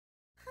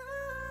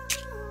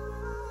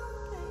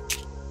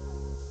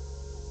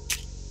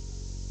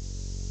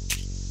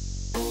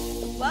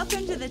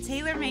Welcome to the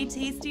Taylor Made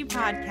Tasty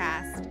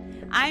podcast.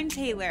 I'm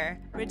Taylor,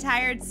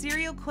 retired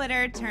serial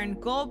quitter turned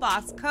goal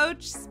boss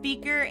coach,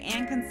 speaker,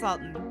 and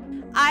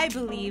consultant. I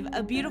believe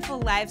a beautiful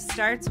life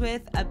starts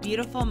with a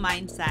beautiful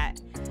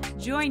mindset.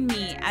 Join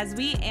me as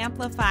we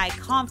amplify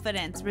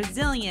confidence,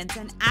 resilience,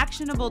 and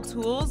actionable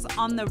tools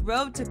on the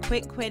road to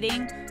quit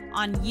quitting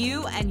on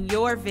you and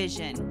your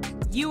vision.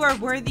 You are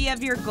worthy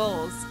of your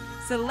goals,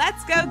 so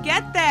let's go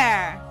get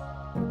there.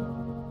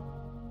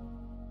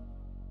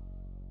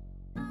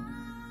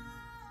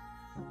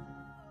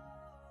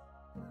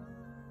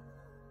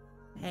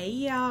 Hey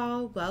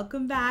y'all,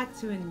 welcome back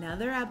to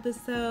another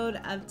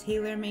episode of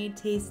Taylor Made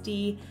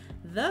Tasty,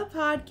 the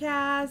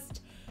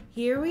podcast.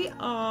 Here we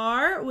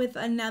are with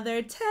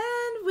another 10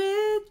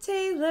 with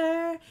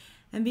Taylor.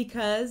 And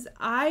because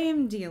I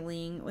am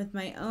dealing with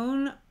my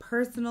own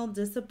personal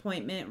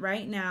disappointment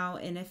right now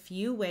in a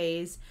few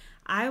ways,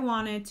 I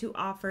wanted to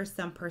offer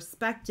some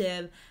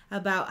perspective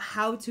about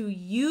how to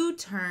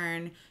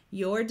U-turn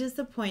your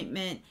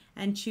disappointment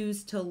and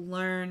choose to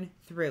learn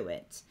through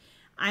it.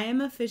 I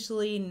am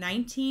officially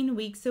 19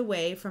 weeks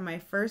away from my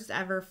first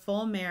ever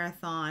full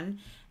marathon,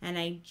 and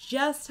I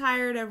just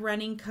hired a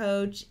running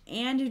coach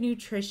and a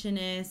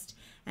nutritionist,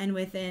 and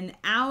within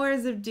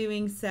hours of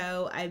doing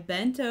so, I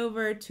bent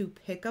over to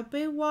pick up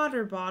a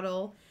water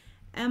bottle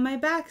and my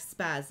back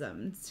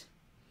spasmed.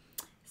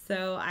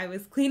 So I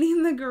was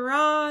cleaning the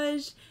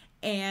garage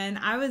and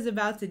I was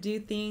about to do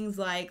things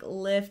like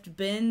lift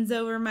bins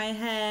over my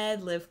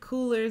head, lift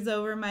coolers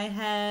over my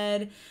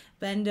head,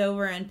 bend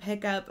over and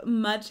pick up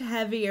much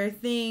heavier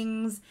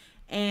things.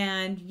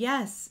 And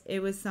yes, it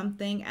was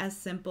something as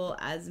simple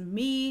as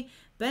me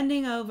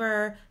bending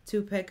over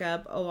to pick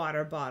up a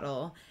water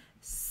bottle.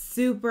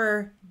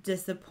 Super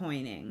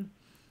disappointing.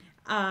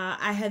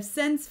 I have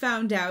since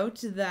found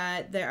out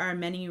that there are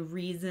many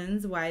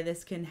reasons why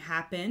this can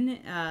happen,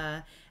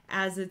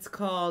 as it's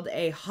called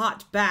a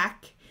hot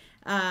back.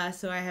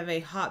 So I have a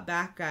hot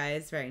back,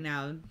 guys, right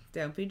now.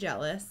 Don't be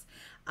jealous.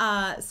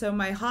 So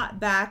my hot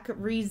back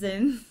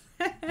reason,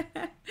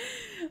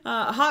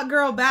 hot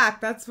girl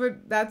back. That's what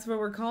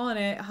we're calling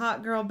it.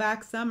 Hot girl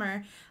back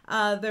summer.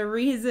 The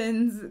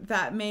reasons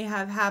that may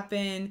have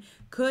happened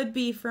could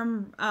be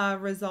from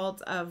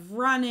result of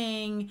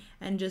running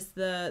and just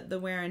the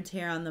wear and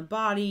tear on the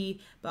body,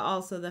 but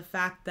also the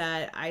fact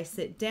that I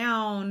sit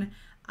down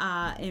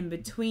in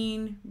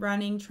between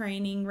running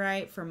training,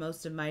 right, for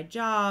most of my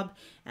job,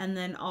 and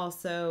then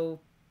also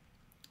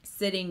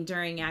sitting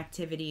during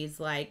activities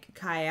like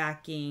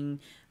kayaking,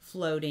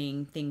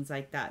 floating, things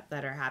like that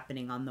are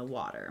happening on the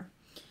water.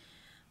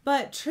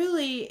 But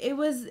truly, it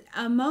was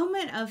a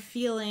moment of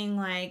feeling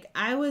like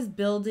I was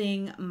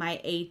building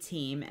my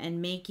A-team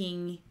and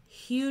making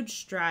huge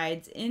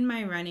strides in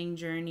my running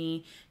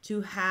journey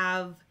to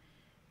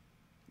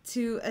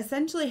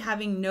essentially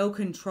having no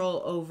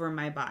control over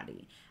my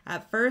body.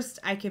 At first,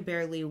 I could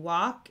barely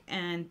walk,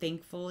 and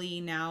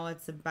thankfully now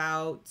it's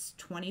about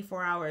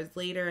 24 hours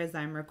later as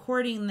I'm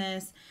recording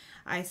this,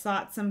 I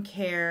sought some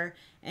care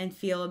and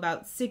feel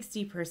about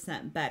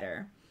 60%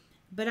 better.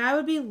 But I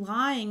would be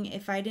lying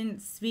if I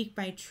didn't speak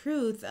my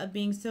truth of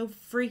being so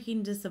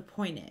freaking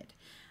disappointed.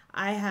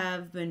 I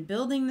have been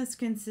building this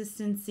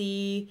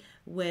consistency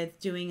with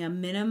doing a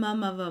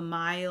minimum of a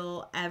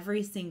mile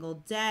every single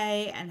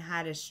day and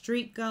had a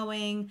streak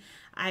going.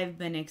 I've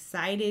been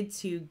excited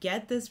to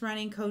get this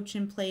running coach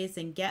in place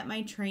and get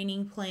my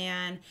training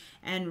plan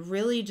and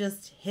really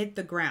just hit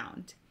the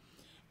ground.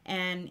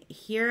 And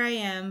here I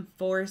am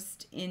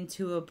forced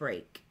into a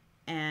break,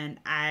 and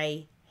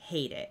I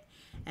hate it.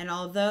 And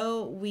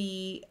although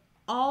we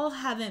all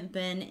haven't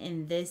been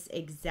in this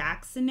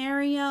exact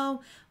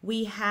scenario,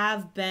 we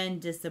have been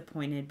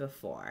disappointed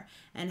before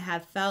and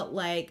have felt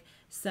like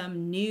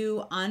some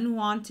new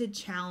unwanted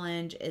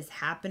challenge is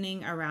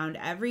happening around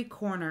every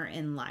corner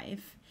in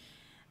life.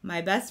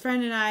 My best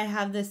friend and I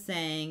have this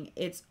saying,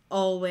 it's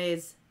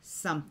always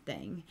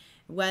something.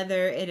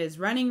 Whether it is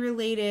running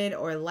related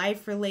or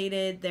life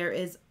related, there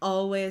is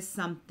always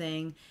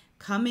something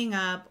coming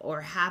up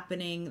or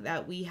happening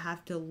that we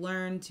have to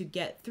learn to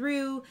get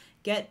through,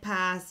 get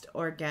past,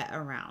 or get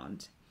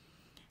around.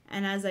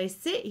 And as I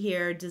sit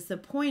here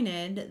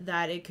disappointed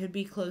that it could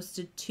be close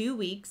to 2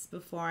 weeks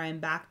before I'm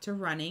back to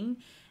running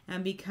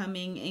and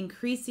becoming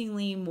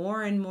increasingly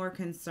more and more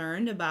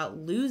concerned about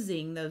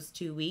losing those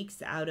 2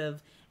 weeks out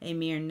of a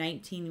mere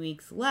 19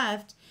 weeks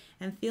left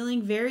and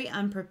feeling very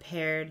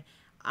unprepared,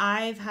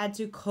 I've had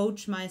to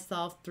coach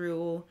myself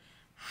through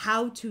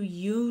how to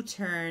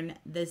U-turn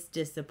this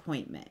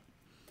disappointment.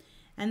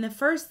 And the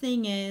first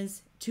thing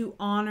is to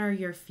honor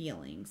your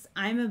feelings.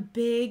 I'm a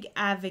big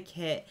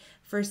advocate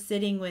for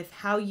sitting with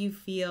how you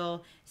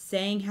feel,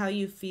 saying how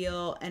you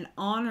feel, and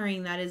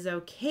honoring that is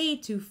okay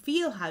to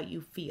feel how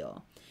you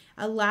feel.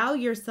 Allow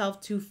yourself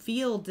to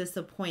feel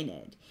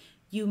disappointed.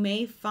 You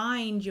may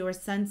find your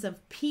sense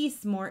of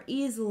peace more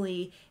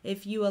easily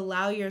if you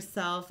allow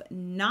yourself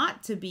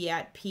not to be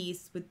at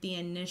peace with the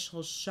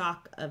initial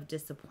shock of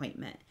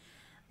disappointment.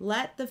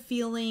 Let the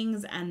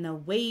feelings and the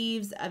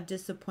waves of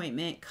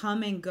disappointment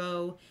come and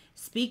go.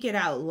 Speak it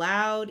out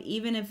loud,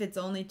 even if it's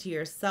only to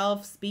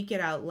yourself. Speak it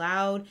out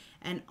loud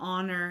and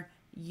honor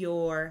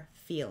your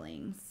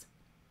feelings.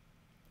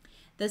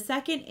 The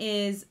second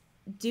is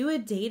do a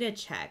data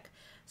check.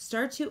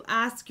 Start to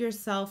ask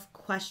yourself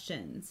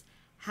questions.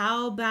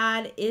 How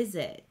bad is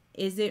it?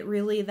 Is it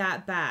really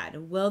that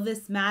bad? Will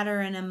this matter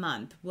in a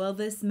month? Will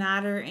this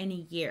matter in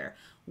a year?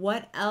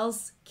 What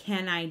else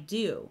can I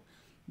do?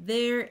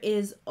 There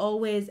is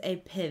always a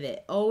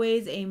pivot,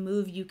 always a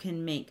move you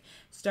can make.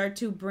 Start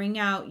to bring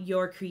out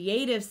your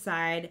creative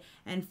side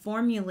and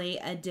formulate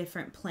a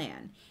different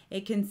plan.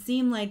 It can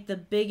seem like the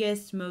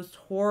biggest, most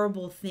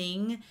horrible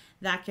thing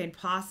that could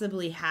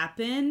possibly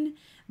happen,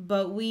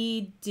 but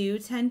we do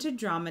tend to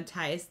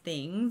dramatize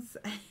things,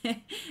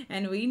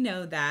 and we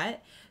know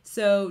that.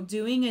 So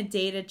doing a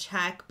data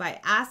check by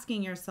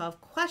asking yourself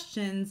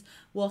questions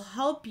will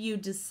help you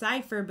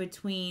decipher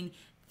between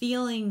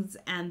feelings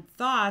and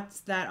thoughts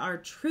that are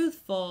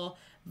truthful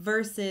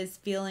versus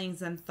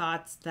feelings and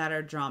thoughts that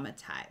are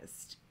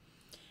dramatized.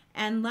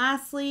 And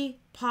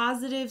lastly,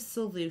 positive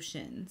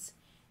solutions.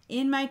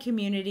 In my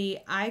community,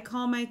 I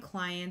call my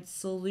clients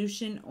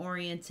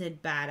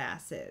solution-oriented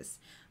badasses.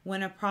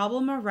 When a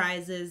problem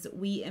arises,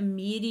 we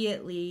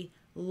immediately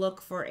look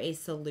for a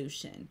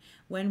solution.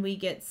 When we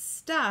get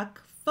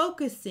stuck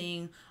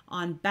focusing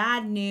on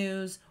bad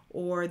news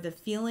or the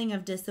feeling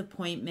of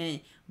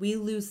disappointment, we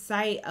lose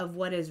sight of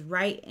what is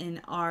right in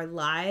our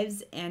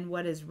lives and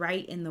what is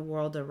right in the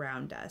world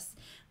around us.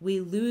 We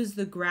lose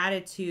the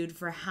gratitude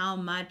for how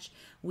much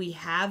we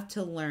have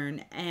to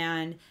learn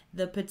and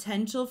the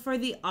potential for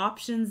the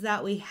options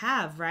that we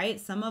have, right?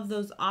 Some of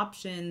those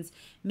options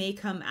may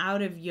come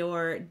out of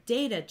your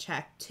data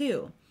check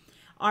too.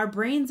 Our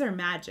brains are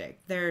magic.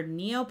 They're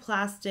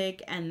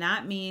neoplastic, and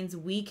that means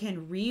we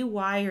can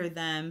rewire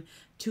them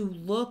to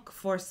look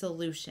for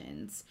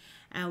solutions.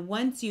 And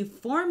once you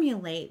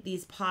formulate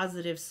these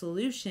positive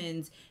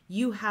solutions,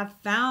 you have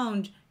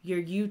found your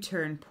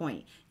U-turn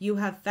point. You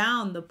have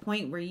found the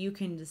point where you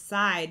can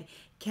decide,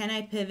 can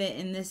I pivot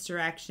in this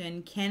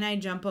direction? Can I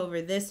jump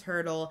over this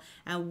hurdle?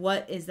 And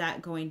what is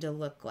that going to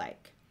look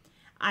like?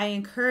 I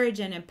encourage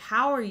and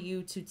empower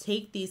you to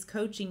take these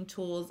coaching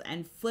tools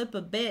and flip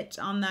a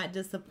bitch on that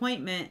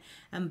disappointment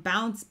and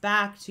bounce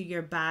back to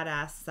your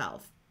badass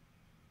self.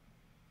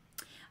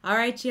 All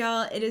right,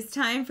 y'all, it is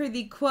time for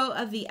the quote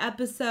of the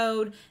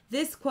episode.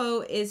 This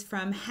quote is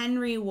from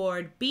Henry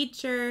Ward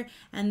Beecher,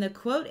 and the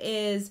quote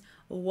is,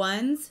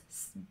 "One's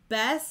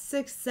best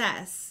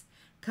success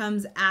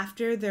comes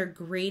after their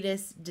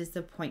greatest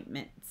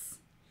disappointments."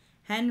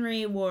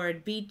 Henry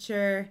Ward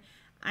Beecher.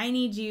 I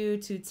need you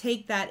to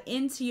take that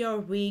into your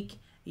week,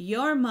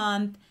 your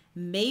month,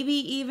 maybe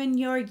even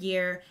your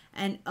year,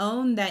 and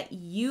own that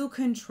you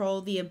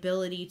control the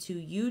ability to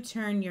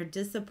U-turn your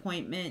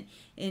disappointment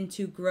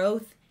into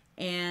growth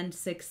and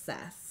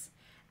success.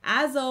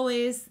 As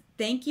always,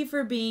 thank you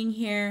for being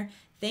here.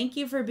 Thank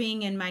you for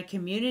being in my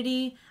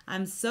community.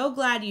 I'm so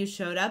glad you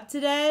showed up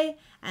today,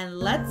 and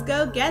let's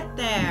go get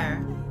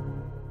there.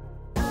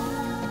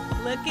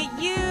 Look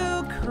at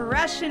you,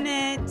 crushing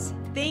it.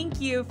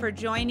 Thank you for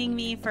joining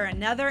me for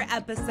another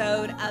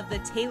episode of the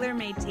Tailor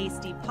Made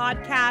Tasty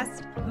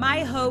podcast.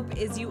 My hope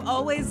is you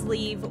always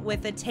leave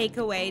with a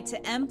takeaway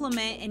to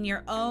implement in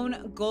your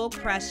own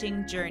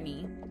goal-crushing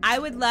journey. I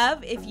would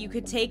love if you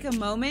could take a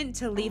moment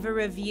to leave a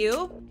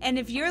review. And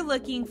if you're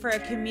looking for a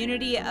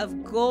community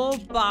of goal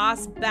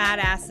boss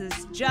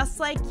badasses just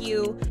like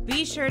you,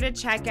 be sure to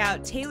check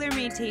out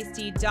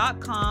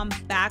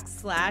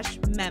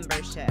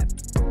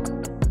tailormadetasty.com/membership.